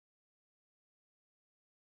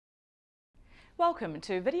Welcome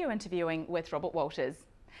to Video Interviewing with Robert Walters.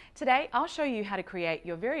 Today I'll show you how to create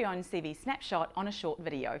your very own CV snapshot on a short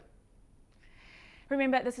video.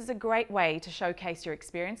 Remember, this is a great way to showcase your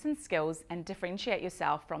experience and skills and differentiate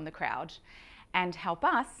yourself from the crowd and help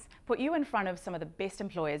us put you in front of some of the best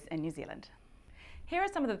employers in New Zealand. Here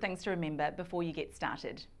are some of the things to remember before you get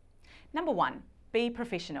started. Number 1, be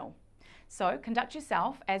professional. So conduct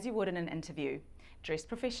yourself as you would in an interview. Dress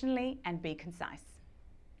professionally and be concise.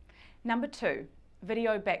 Number 2,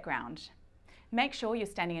 video background. Make sure you're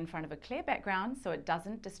standing in front of a clear background so it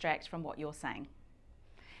doesn't distract from what you're saying.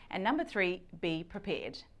 And number 3, be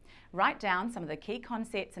prepared. Write down some of the key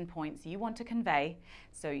concepts and points you want to convey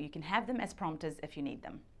so you can have them as prompters if you need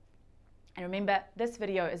them. And remember, this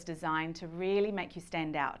video is designed to really make you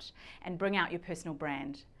stand out and bring out your personal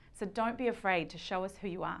brand. So don't be afraid to show us who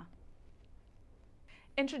you are.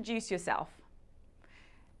 Introduce yourself.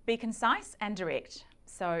 Be concise and direct.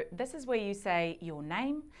 So this is where you say your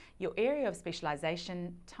name, your area of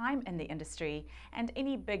specialisation, time in the industry, and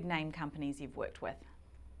any big name companies you've worked with.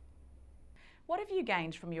 What have you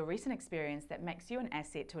gained from your recent experience that makes you an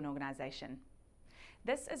asset to an organisation?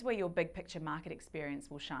 This is where your big picture market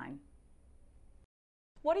experience will shine.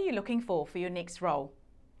 What are you looking for your next role?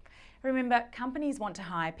 Remember, companies want to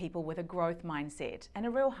hire people with a growth mindset and a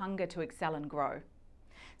real hunger to excel and grow.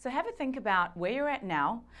 So have a think about where you're at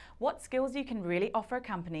now, what skills you can really offer a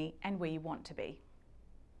company, and where you want to be.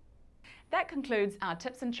 That concludes our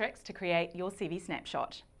tips and tricks to create your CV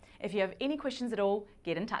snapshot. If you have any questions at all,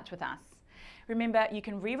 get in touch with us. Remember, you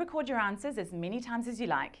can re-record your answers as many times as you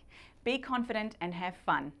like. Be confident and have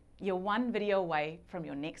fun. You're one video away from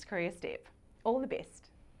your next career step. All the best.